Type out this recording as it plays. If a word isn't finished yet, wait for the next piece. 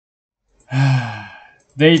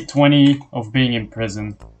Day 20 of being in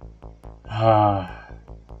prison. Oh,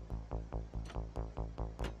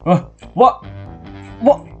 what?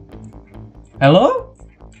 What? Hello?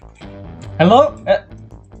 Hello?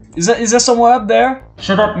 Is there someone up there?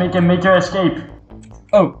 Shut up, make your escape.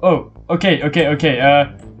 Oh, okay.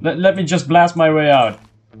 Let me just blast my way out.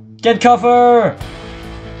 Get cover!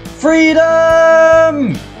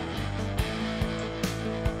 Freedom!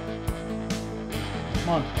 Come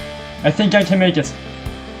on. I think I can make it.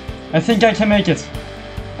 I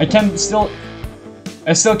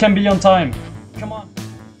still can be on time. Come on.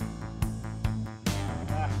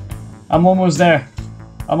 I'm almost there.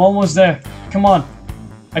 Come on.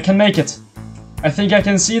 I can make it. I think I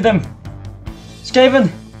can see them. Skaven!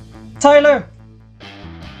 Tyler!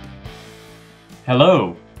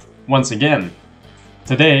 Hello, once again.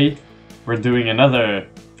 Today, we're doing another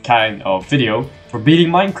kind of video for beating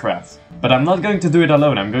Minecraft. But I'm not going to do it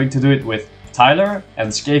alone, I'm going to do it with Tyler and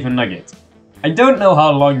skavennugget. I don't know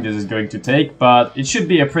how long this is going to take, but it should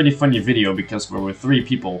be a pretty funny video because we're with 3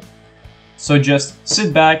 people. So just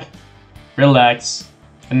sit back, relax,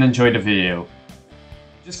 and enjoy the video.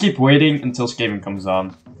 Just keep waiting until Skaven comes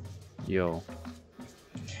on. Yo.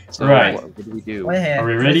 So right. What do we do? We're here. Are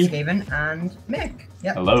we ready? Skaven and Mick.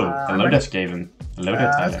 Yep. Hello there Skaven. Hello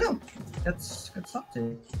there Tyler. Let's go. That's good stuff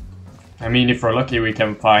too. I mean, if we're lucky, we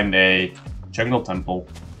can find a jungle temple.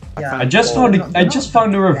 Yeah. I just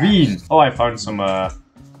found a ravine. Oh, I found some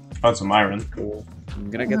iron. Cool.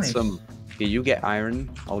 I'm gonna get some. Okay, you get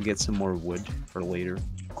iron. I'll get some more wood for later.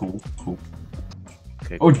 Cool.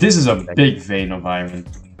 Okay. Oh, this is a big vein of iron.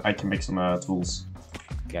 I can make some tools.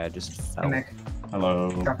 Okay, I just Hey, fell. Mick.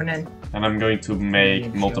 Hello. Dropping in. And I'm going to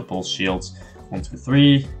make multiple shields. 1, 2,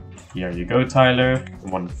 3. Here you go, Tyler.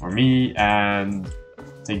 1 for me, and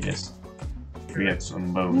take this. We get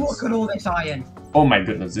some bones. Look at all this iron. Oh my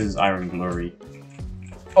goodness, this is iron glory.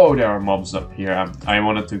 Oh, there are mobs up here. I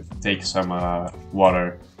wanted to take some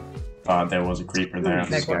water, but there was a creeper there.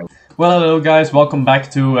 Well, hello guys, welcome back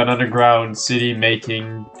to an underground city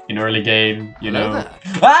making in early game, you know.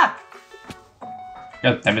 Ah!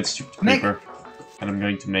 God damn it, stupid creeper. And I'm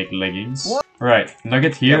going to make leggings. What? Right,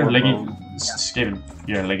 Nugget here, Yeah, leggings. Skaven,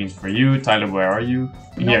 here, leggings for you. Tyler, where are you?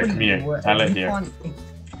 Here, come here. Tyler, here.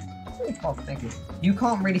 Oh, thank you. You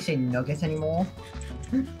can't really say nugget anymore.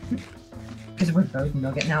 Because we're both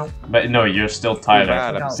nugget now. But no, you're still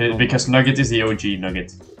Tyler. Because Nugget is the OG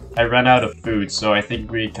Nugget. I ran out of food, so I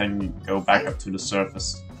think we can go back up to the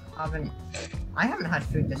surface. I haven't had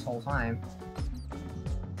food this whole time.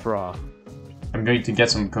 Bruh. I'm going to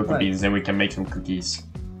get some cocoa beans, then we can make some cookies.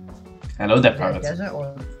 Hello there, parrot. Desert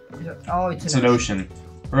or... Oh, it's an ocean.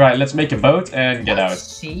 Right, let's make a boat and get out.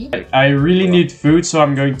 Sea? I really need food, so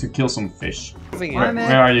I'm going to kill some fish.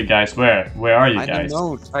 Where are you guys? Where are you guys? I don't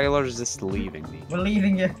know. Tyler's just leaving me. We're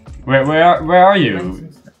leaving you. Where are you?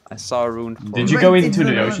 I saw a rune. Did you go into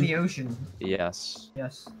the ocean? Yes.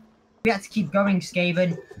 Yes. We have to keep going,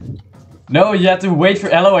 Skaven. No, you have to wait for.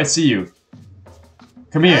 Hello, I see you.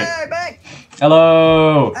 Come here. Hey, Mick!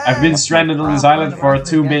 Hello. Hey. I've been stranded on this island for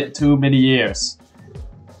too many years.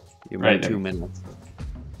 You made 2 minutes.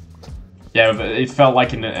 Yeah, but it felt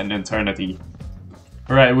like an eternity.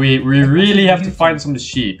 Alright, we really have to find some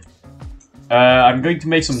sheep. I'm going to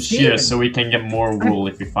make some shears so we can get more wool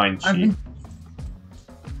if we find sheep.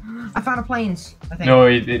 I found a plains, I think. No,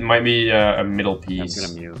 it might be a middle piece.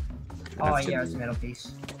 I'm gonna mute. Oh yeah, it's a middle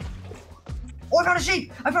piece. Oh, I found a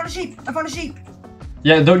sheep! I found a sheep!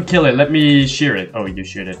 Yeah, don't kill it. Let me shear it. Oh, you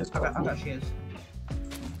sheared it as well. I got shears.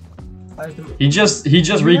 He just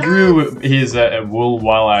regrew his wool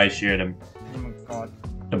while I sheared him. Oh my god.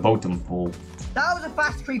 The bottom pole. That was a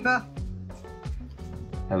fast creeper!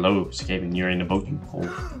 Hello, Skaven, you're in the bottom pole.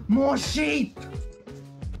 More sheep!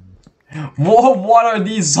 Whoa, what are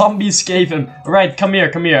these zombies, Skaven? Right, come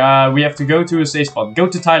here. We have to go to a safe spot. Go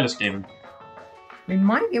to Tyler, Skaven. We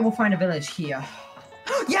might be able to find a village here.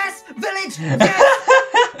 Yes! Village!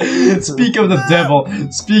 Yes! Speak of the devil.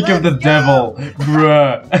 Speak of the devil.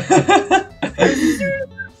 Bruh.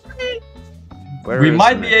 We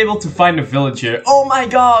might be able to find a village here. Oh my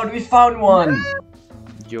god, we found one!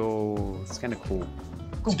 Yo, it's kinda cool.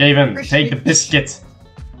 Skaven, take the biscuit.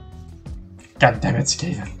 God damn it,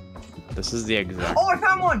 Skaven. This is the exact. Oh, I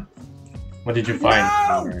found one! What did you find?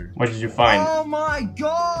 No! What did you find? Oh my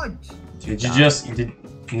god! Did you just...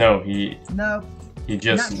 No, No. he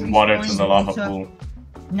just Naturally watered to the lava water. pool.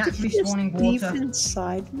 Naturally spawning water.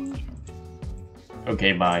 inside me?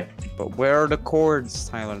 Okay, bye. But where are the cords,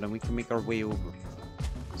 Tyler? Then we can make our way over.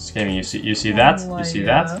 Skaven, you see that? You see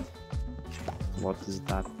that? What is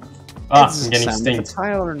that? Ah, It's I'm getting Salmon stinked.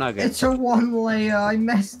 Tyler nugget. It's a one layer. I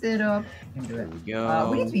messed it up. Can do it. There we go.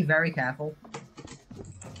 We need to be very careful.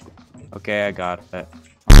 Okay, I got it.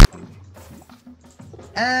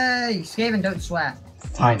 Hey, Skaven, don't swear.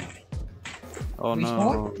 Finally. Oh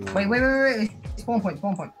Respawn? no. Wait. Spawn point,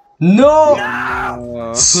 spawn point. No!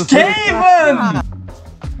 No. Skaven!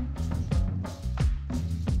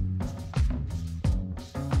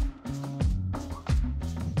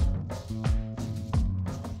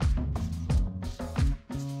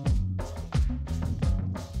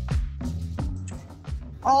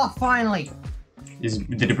 Oh, finally.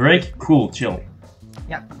 Did it break? Cool, chill.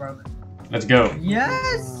 Yep, broke. Let's go.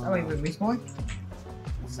 Yes! Oh, wait, respawn?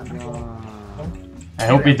 I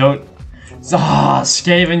hope we don't. Ah,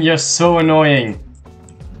 Skaven, you're so annoying.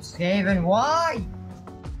 Skaven, why?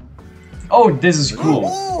 Oh, this is cool.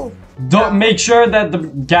 Oh! Don't make sure that the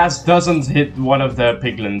gas doesn't hit one of the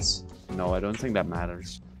piglins. No, I don't think that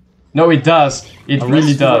matters. No, it does. It Unless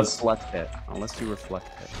really you does. Reflect it. Unless you reflect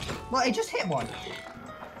it. Well, it just hit one.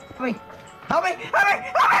 Help me! Help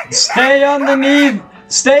me! Stay underneath.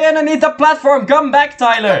 Stay underneath the platform. Come back,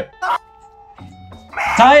 Tyler.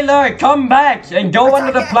 Tyler, come back and go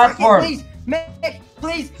under the platform. Please, Mick,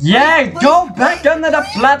 please. Yeah, please, go please, back please, under the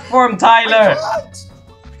please. platform, Tyler. I can't.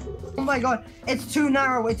 Oh my god, it's too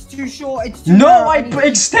narrow, it's too short, it's too No, narrow. I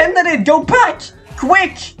extended it. Go back,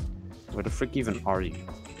 quick. Where the frick even are you?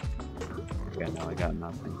 Okay, no, I got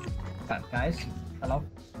nothing. Guys, hello?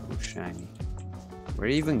 Oh, shiny. Where are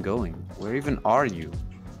you even going? Where even are you?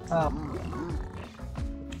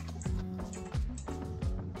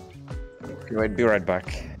 Okay, wait, be right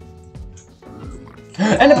back.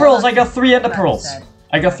 Ender pearls. I got 3 ender That's pearls. sad.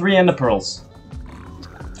 I got 3 ender pearls.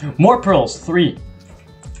 More pearls. 3.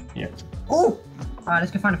 Here. Oh! Alright,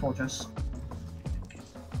 let's go find a fortress.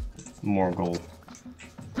 More gold.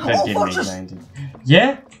 That Oh, gave fortress! me 90.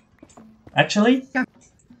 Yeah? Actually?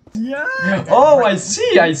 Yeah! Oh, I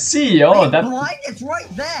see, I see. Oh, Wait, that. blind, it's right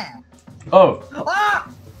there! Oh, Ah!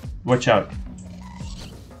 watch out.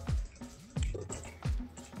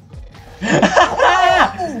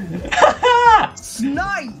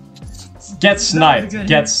 Snipe! Get sniped. Get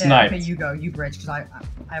Yeah, sniped. okay, you go, you bridge, because I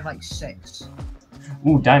have like 6.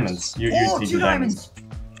 Ooh, diamonds. You Oh, take 2 the diamonds.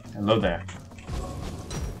 diamonds! Hello there.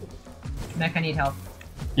 Mech, I need help.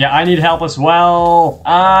 Yeah, I need help as well.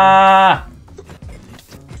 Ah!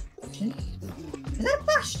 Is that a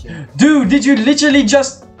bastion? Dude, did you literally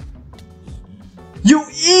just... You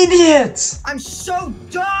idiot! I'm so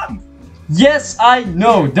dumb! Yes, I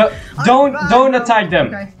know. Don't bad, attack them.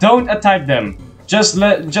 okay. Don't attack them. Just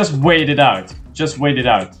wait it out. Just wait it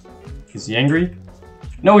out. Is he angry?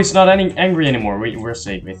 No, he's not angry anymore. We're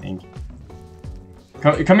safe, I think.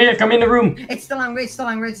 Come here. Come in the room. It's still angry, it's still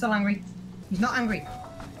angry, it's still angry. He's not angry.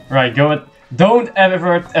 Right, go it. Don't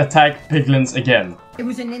ever attack piglins again. It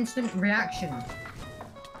was an instant reaction.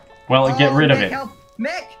 Well, get rid of Mick, it. Help.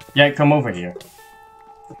 Mick! Yeah, come over here.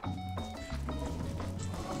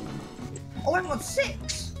 Oh, I've got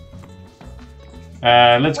 6!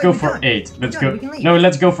 Let's Wait, go we for can't. 8. Let's We go. can't, we can leave. No,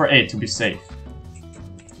 let's go for 8 to be safe.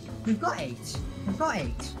 We've got 8. We've got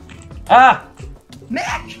 8. Ah!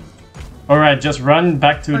 Mick! Alright, just run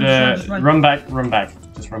back to Just the... run. Run back.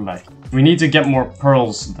 Just run back. We need to get more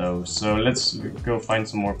pearls though, so let's go find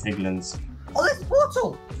some more piglins. Oh, there's a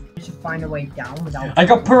portal! We should find a way down without... I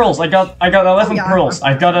got pearls. I got 11 yeah, pearls.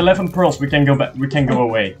 I got 11 pearls. We can go back. We can go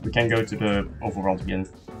away. We can go to the overworld again.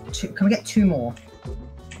 Can we get 2 more?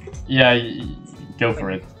 Yeah, go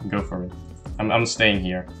for it. Go for it. I'm staying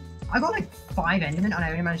here. I got like 5 endermen and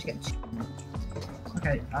I only managed to get 2.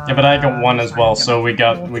 Okay. Yeah, but I got 1 as well. So we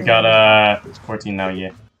got 14. 14 now. Yeah.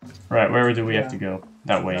 Right. Where do we have to go?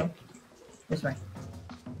 That way. This way.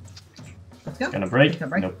 Let's go. Gonna break? Gonna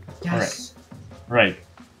break. Nope. Yes. Right.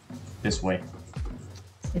 This way.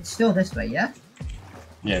 It's still this way, yeah?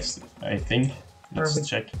 Yes, I think. Let's Or we-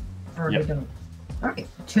 check. Or are Yep. we gonna... Okay,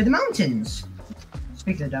 to the mountains!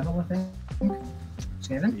 Speak to the devil, I think.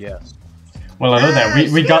 Skaven? Yes. Well, hello there.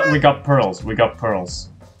 We Yes, got pearls. We got pearls.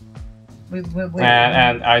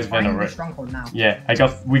 And Ice Find Vendor. the stronghold now. Yeah,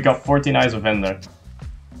 we got 14 Eyes of Vendor.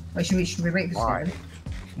 Wait, should we break the Why?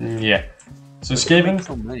 Skaven? Yeah. So Skaven,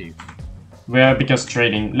 So many. yeah, because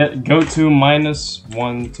trading. Go to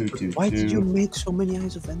 -1, 2, 2, Why did you 2. make so many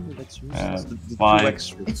eyes of Ender? That's useless. The 5. 2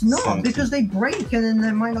 extra. It's not, Something. because they break and then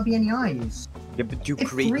there might not be any eyes. Yeah, but you If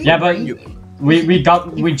create. 3 Yeah, but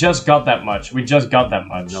break- we just got that much. We just got that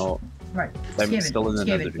much. No. Right, I'm Skaven, still in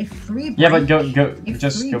Skaven, another. if 3 break... Yeah, but go if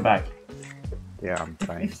just 3 go back. Yeah, I'm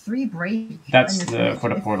trying. If 3 break... That's and there's for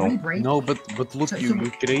the if portal. 3 break, No, but look, So- you so-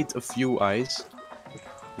 you create a few eyes.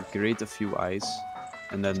 You create a few eyes,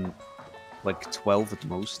 and then like 12 at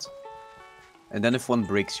most, And then if one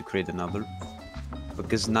breaks, you create another.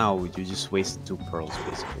 Because now you just wasted 2 pearls,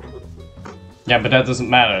 basically. Yeah, but that doesn't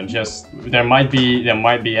matter. Just there might be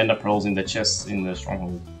ender pearls in the chests in the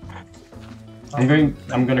stronghold. I'm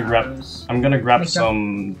gonna grab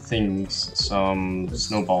some things, some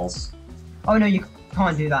snowballs. Oh no, you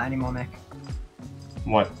can't do that anymore, Mick.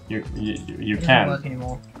 What? You It can? doesn't work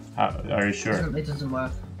anymore. Are you sure? It doesn't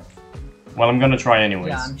work. Well, I'm gonna try anyways.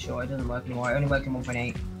 Yeah, I'm sure it doesn't work anymore. It only works in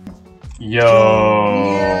 1.8.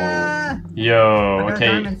 Yo. Yeah. Yo.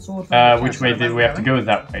 Okay. Which way did we have to go?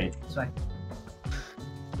 That way. This way.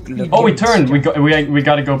 Oh, we turned. We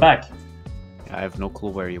gotta go back. I have no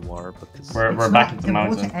clue where you are because We're back at the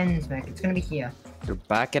mountain. The water ends, Mick. It's gonna be here. you're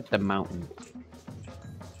back at the mountain.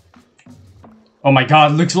 Oh my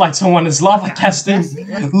god, looks like someone is lava casting.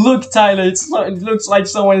 Look, Tyler, it looks like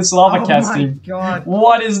someone is lava casting. Oh my god.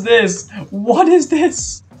 What is this? What is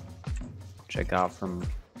this? Check out from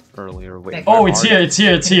earlier. Wait, Oh, where it's are here, you? it's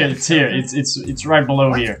here, it's here, it's here. It's right below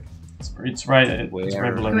What? here. It's right below Wait, here.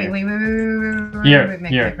 wait, Here, Mick,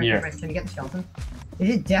 here, Mick, here. Mick, can you get the skeleton? Is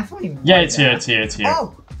it definitely Yeah, right it's here, there? it's here, it's here.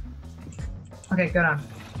 Oh! Okay, go down.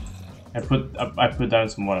 I put down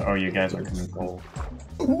some water. Oh, you guys are coming cold.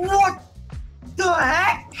 What the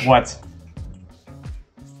heck? What?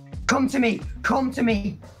 Come to me! Come to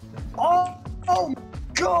me! Oh! Oh my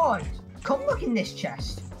god! Come look in this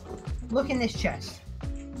chest. Look in this chest.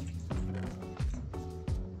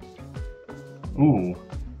 Ooh.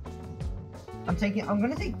 I'm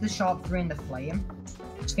gonna take the sharp 3 and the flame.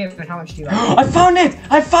 Skaven, how much do you have? I found it!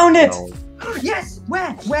 I found it! No. Yes!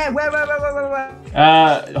 Where?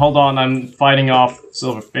 Hold on, I'm fighting off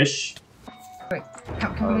silverfish. Wait,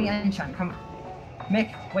 come we enchant, come.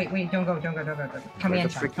 Mick, wait, don't go. Come Where we the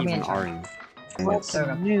frick enchant, even are you? What's There we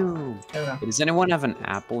go. new? There we go. Does anyone have an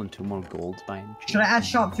apple and 2 more gold by any chance? Should I add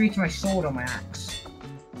sharp 3 to my sword or my axe?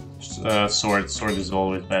 Sword is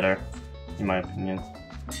always better, in my opinion.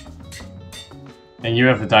 And you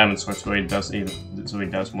have the diamond sword, so it does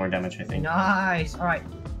more damage, I think. Nice! Alright.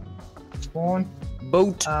 Spawn.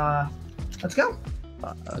 Boat! Let's go!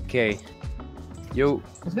 Okay. Yo.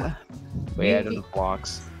 Let's go. Wait, I don't have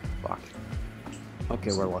blocks. Fuck.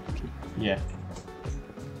 Okay, we're lucky. Yeah.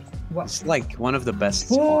 What? It's like one of the best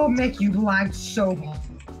Oh, spawns. Mick, you lagged so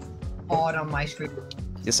hard on my screen.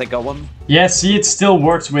 Yes, I got one. Yeah, see, it still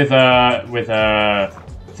works with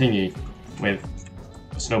thingy, with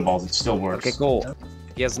snowballs. It still works. Okay, cool.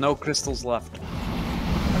 He has no crystals left.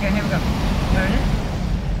 Okay, here we go. Turn it.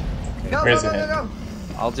 Go, Where's go, it go, head? go, go!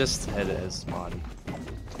 I'll just hit his body.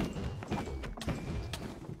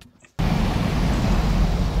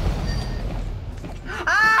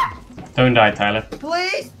 Ah! Don't die, Tyler.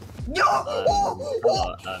 Please! No!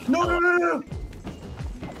 Oh! No!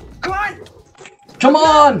 Come on! Come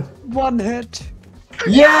on! One hit!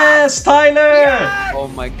 Yes, Tyler! Yes! Oh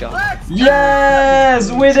my god. Let's go!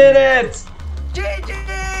 Yes, we did it! GG!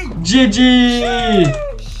 GG!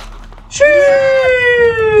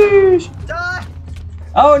 Sheesh! Die!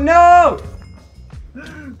 Oh no!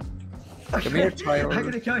 Come here, Tyler. I'm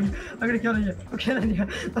gonna kill you. I'm killing you.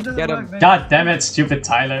 That doesn't Get him. work, man. God damn it, stupid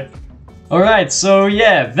Tyler. Alright, so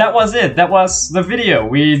yeah, that was it. That was the video.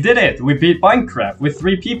 We did it. We beat Minecraft with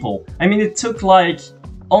 3 people. I mean, it took like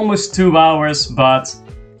almost 2 hours, but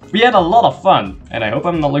we had a lot of fun. And I hope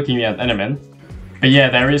I'm not looking at Enderman. But yeah,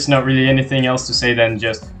 there is not really anything else to say than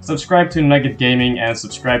just subscribe to Nugget Gaming and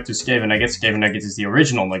subscribe to Skavennugget. Skavennugget is the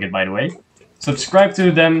original Nugget, by the way. Subscribe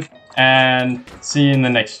to them and see you in the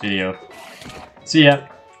next video. See ya.